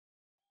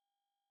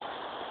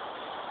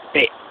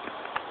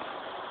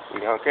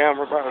You on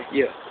camera, bro?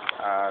 Yeah.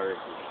 Alright.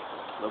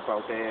 Look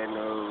out there,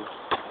 no.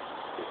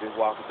 Just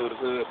walking through the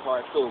hood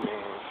part 2,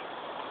 man.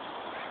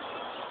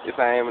 If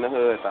I ain't in the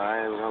hood, though,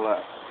 I ain't gonna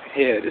lie.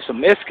 Yeah, this a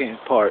Mexican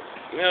part.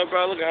 Yeah,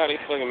 bro, look at all these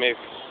fucking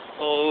Mexicans.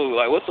 Oh,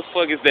 like, what the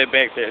fuck is that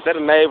back there? Is that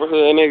a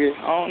neighborhood, nigga?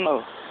 I don't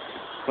know.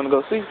 Wanna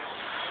go see? I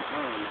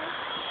don't know.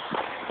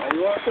 Hey,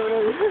 you want to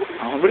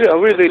I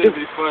really this do.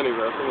 be funny,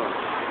 bro. Come on.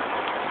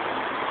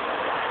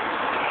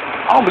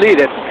 I don't believe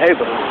that's a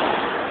neighborhood.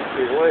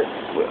 See, what?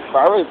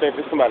 Bro, I really think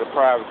this is somebody's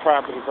private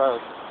property,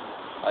 bro.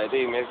 Like,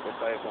 these Mexicans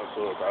say something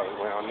to it, bro.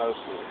 We don't know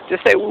shit.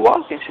 Just say we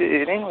walking shit.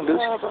 It ain't gonna do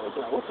Nah, shit.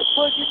 bro. What the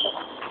fuck you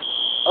talking?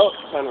 Oh,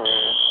 turn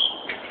around.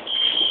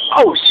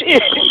 Oh,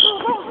 shit.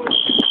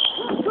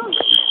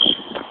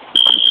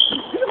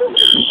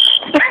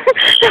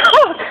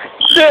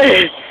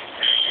 Dang.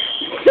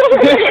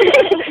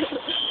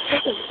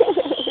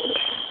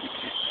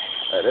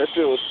 That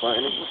shit was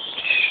funny.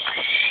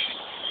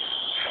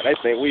 They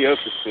think we up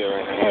to shit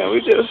right now. Yeah, we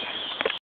just...